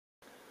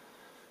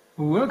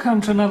Welcome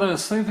to another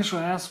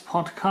SailfishOS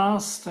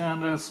podcast,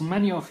 and as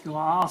many of you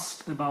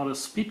asked about a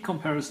speed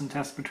comparison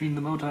test between the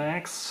Moto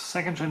X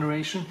second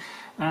generation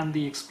and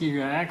the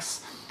Xperia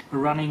X,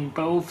 running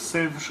both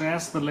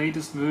SailfishOS, the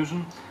latest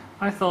version,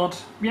 I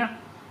thought, yeah,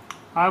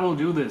 I will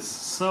do this.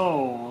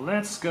 So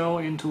let's go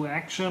into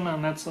action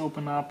and let's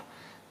open up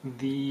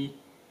the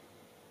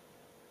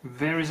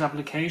various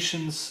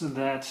applications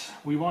that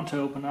we want to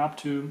open up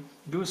to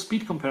do a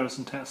speed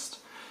comparison test.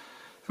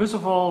 First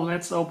of all,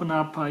 let's open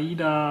up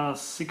AIDA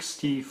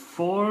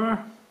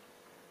 64.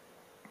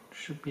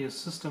 Should be a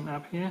system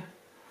app here.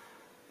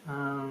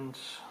 And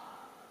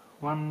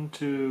 1,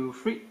 2,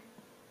 3.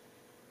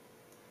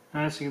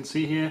 As you can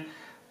see here,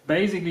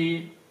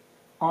 basically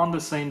on the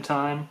same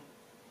time.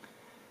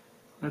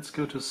 Let's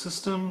go to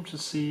System to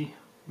see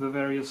the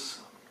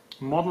various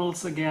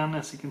models again.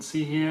 As you can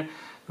see here,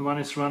 the one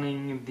is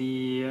running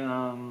the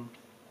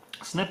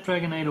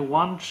Snapdragon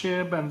 801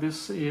 chip, and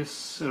this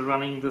is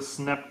running the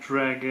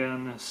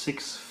Snapdragon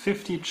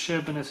 650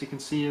 chip, and as you can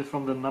see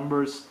from the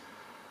numbers,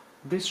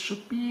 this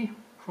should be,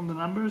 from the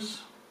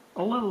numbers,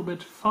 a little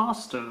bit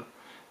faster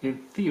in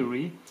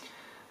theory,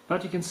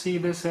 but you can see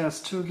this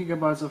has 2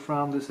 GB of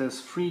RAM, this has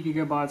 3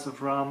 GB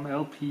of RAM,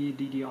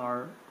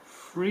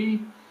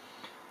 LPDDR3,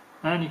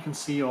 and you can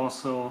see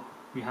also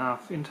we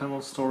have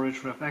internal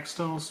storage, we have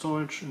external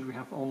storage, and we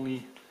have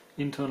only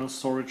internal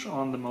storage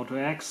on the Moto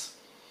X.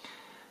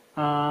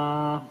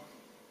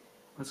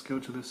 Let's go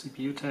to the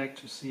CPU tag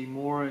to see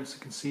more. As you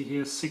can see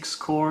here, 6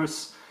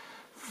 cores,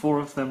 4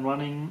 of them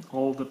running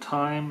all the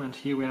time, and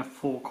here we have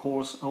 4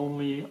 cores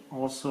only,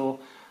 also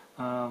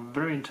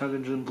very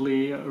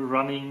intelligently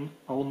running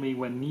only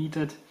when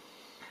needed,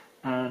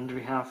 and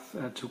we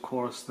have 2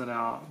 cores that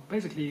are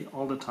basically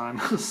all the time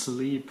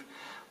asleep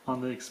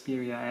on the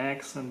Xperia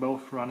X, and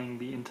both running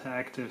the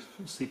interactive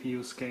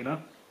CPU scaler.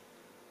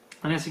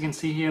 And as you can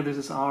see here, this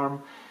is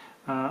ARM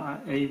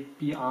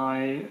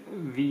ABI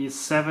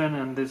V7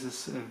 and this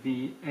is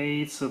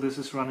V8, so this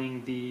is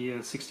running the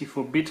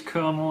 64-bit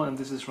kernel and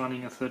this is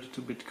running a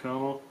 32-bit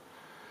kernel.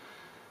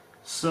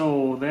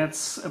 So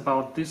that's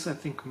about this. I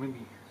think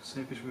maybe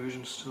Sailfish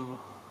version is still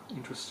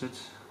interested.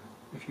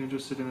 If you're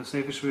interested in the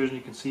Sailfish version,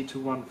 you can see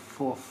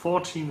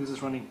 2.14.14. This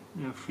is running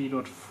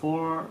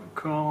 3.4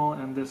 kernel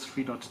and this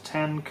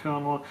 3.10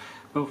 kernel,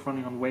 both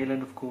running on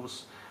Wayland, of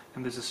course.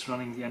 And this is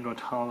running the Android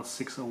HAL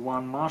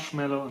 601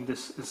 Marshmallow, and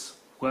this is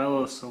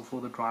well, so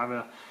for the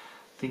driver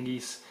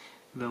thingies,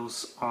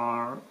 those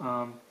are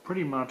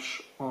pretty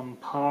much on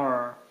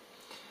par.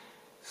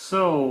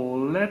 So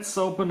let's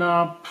open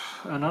up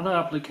another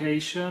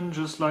application,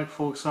 just like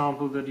for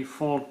example the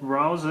default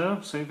browser,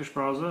 Sailfish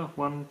browser,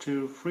 1,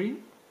 2, 3.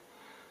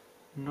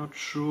 Not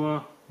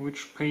sure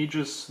which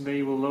pages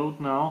they will load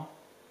now,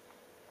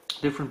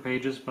 different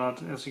pages,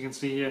 but as you can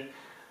see here,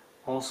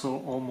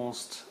 also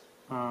almost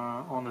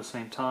on the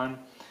same time.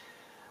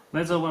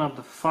 Let's open up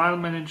the file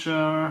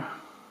manager,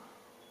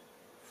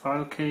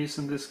 file case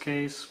in this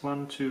case,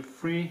 1, 2,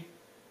 3.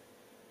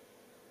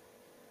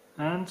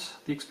 And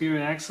the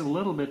Xperia X a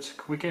little bit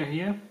quicker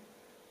here.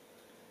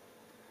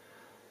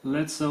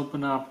 Let's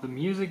open up the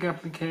music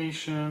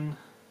application.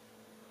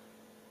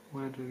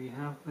 Where do we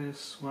have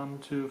this? 1,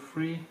 2,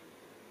 3.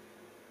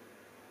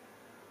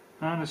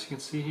 And as you can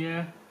see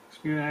here,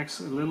 Xperia X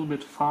a little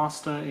bit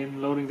faster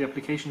in loading the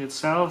application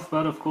itself,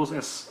 but of course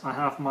as I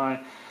have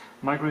my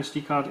micro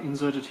SD card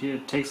inserted here,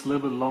 it takes a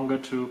little bit longer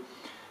to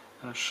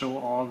show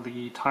all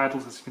the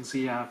titles. As you can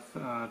see, I have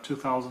over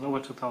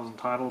 2,000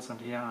 titles,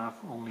 and here I have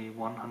only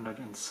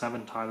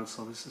 107 titles,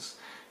 so this is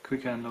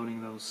quicker in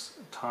loading those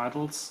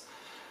titles.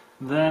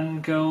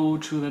 Then go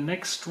to the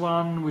next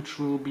one, which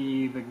will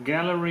be the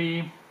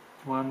gallery,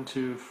 1,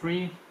 2,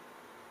 3.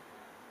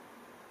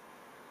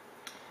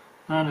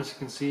 And as you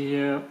can see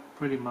here,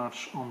 pretty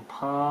much on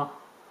par.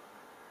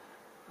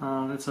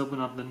 Let's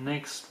open up the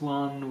next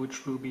one,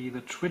 which will be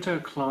the Twitter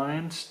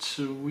client,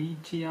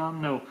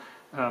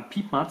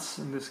 Peepmats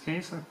in this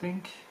case, I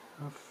think.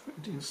 I've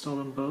installed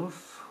them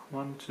both,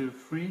 1, 2,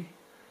 3.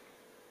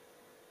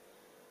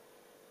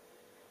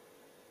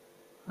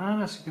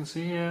 And as you can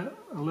see here,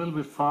 a little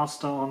bit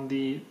faster on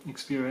the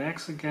Xperia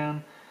X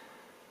again.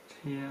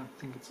 Here I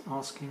think it's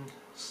asking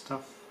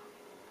stuff,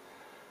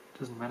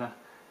 doesn't matter.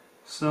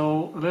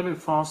 So a little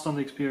bit faster on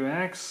the Xperia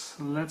X.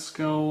 Let's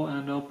go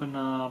and open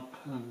up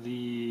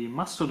the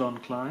Mastodon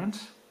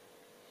client.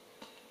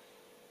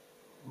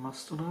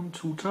 Mastodon,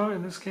 Tutor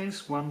in this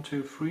case, 1,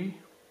 2, 3.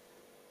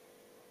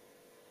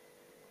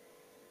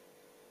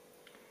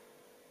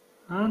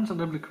 And a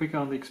little bit quicker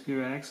on the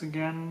Xperia X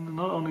again,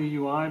 not only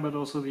UI but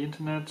also the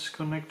internet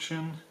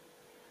connection.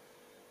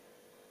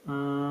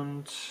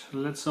 And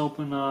let's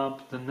open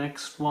up the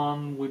next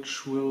one,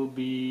 which will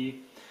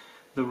be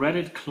the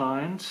Reddit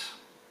client.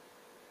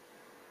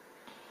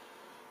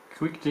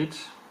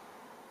 QuickDit,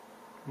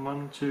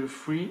 1, 2,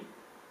 3.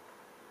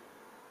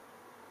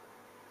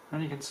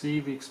 And you can see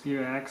the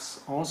Xperia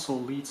X also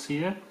leads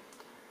here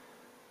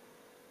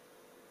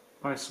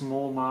by a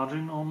small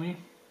margin only.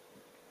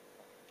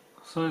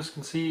 So as you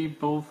can see,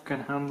 both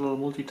can handle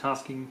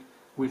multitasking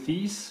with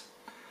ease.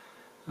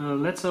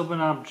 Let's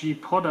open up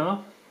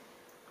Gpodder,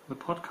 the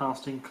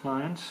podcasting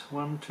client.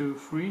 1, 2,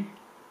 3.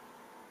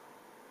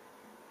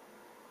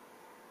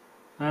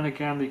 And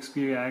again, the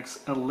Xperia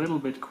X a little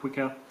bit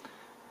quicker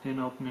in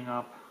opening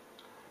up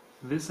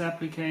this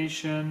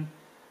application.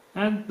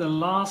 And the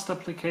last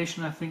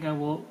application I think I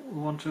will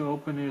want to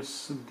open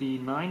is the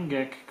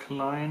 9gag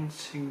client,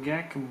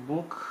 gag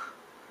book.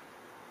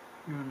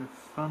 Here in the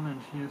fun,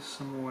 and here's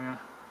somewhere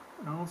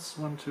else.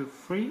 1, 2,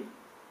 3.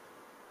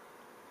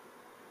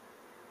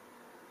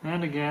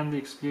 And again,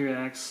 the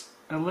Xperia X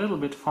a little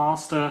bit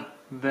faster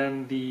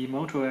than the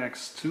Moto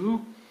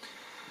X2.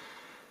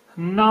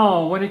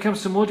 Now, when it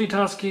comes to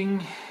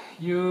multitasking,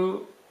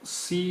 you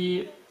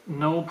see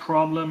no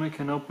problem. I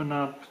can open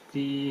up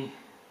the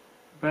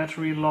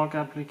battery log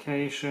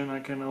application, I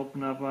can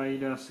open up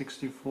AIDA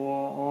 64,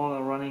 all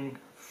are running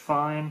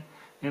fine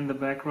in the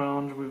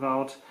background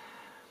without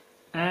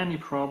any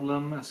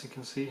problem, as you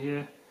can see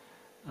here.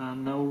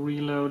 No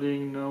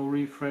reloading, no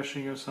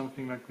refreshing or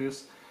something like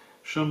this.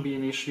 Shouldn't be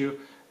an issue.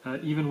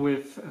 Even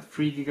with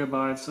 3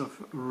 GB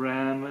of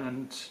RAM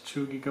and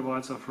 2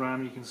 GB of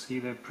RAM, you can see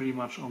they're pretty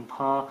much on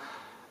par.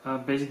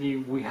 Basically,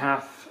 we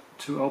have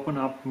to open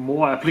up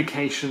more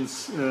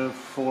applications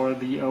for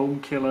the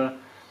own killer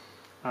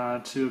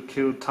to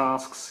kill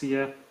tasks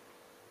here.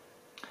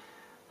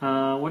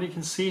 What you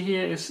can see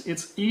here is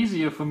it's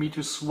easier for me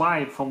to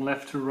swipe from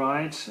left to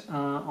right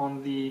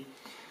on the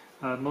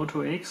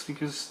Moto X,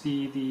 because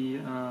the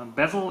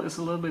bezel is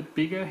a little bit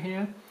bigger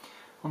here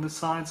on the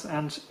sides,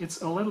 and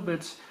it's a little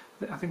bit,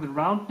 I think the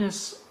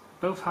roundness,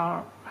 both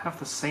have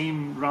the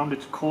same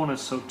rounded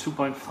corners, so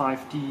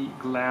 2.5D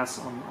glass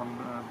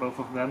on both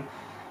of them.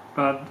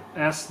 But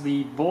as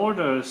the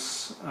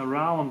borders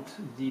around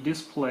the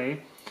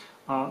display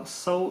are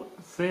so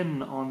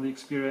thin on the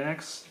Xperia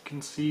X, you can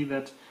see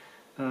that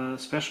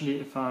especially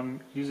if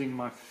I'm using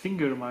my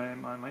finger,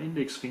 my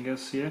index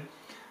fingers here,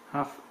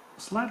 have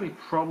slightly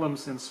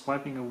problems in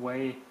swiping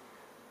away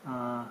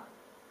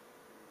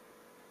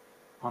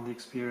on the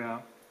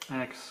Xperia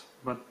X.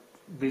 But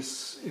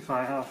this, if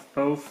I have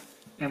both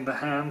in the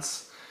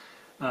hands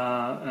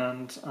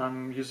and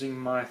I'm using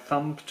my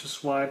thumb to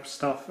swipe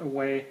stuff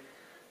away,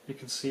 you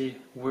can see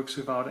works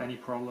without any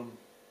problem.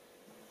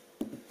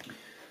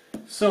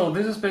 So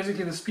this is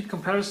basically the speed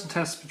comparison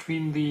test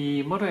between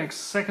the Moto X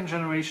 2nd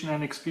generation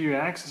and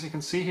Xperia X. As you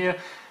can see here,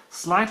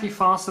 slightly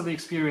faster the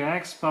Xperia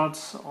X,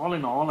 but all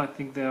in all I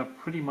think they're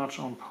pretty much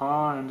on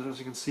par. And as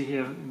you can see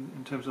here,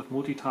 in terms of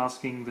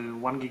multitasking, the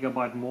 1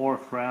 GB more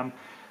of RAM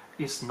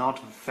is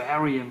not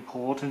very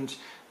important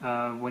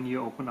when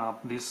you open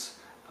up this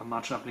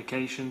much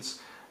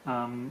applications.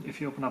 If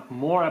you open up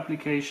more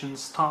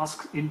applications,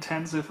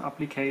 task-intensive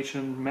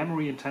applications,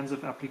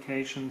 memory-intensive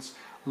applications,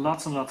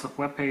 lots and lots of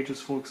web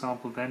pages, for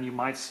example, then you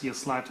might see a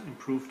slight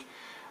improved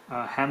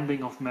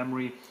handling of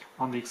memory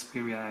on the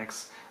Xperia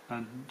X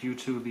due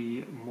to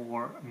the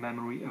more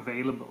memory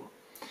available.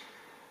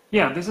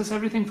 Yeah, this is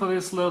everything for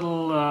this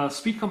little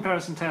speed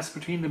comparison test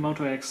between the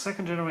Moto X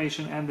 2nd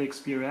generation and the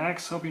Xperia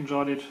X. Hope you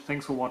enjoyed it.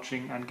 Thanks for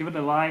watching, and give it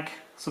a like,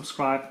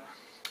 subscribe,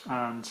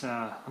 and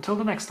until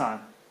the next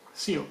time,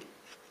 see you.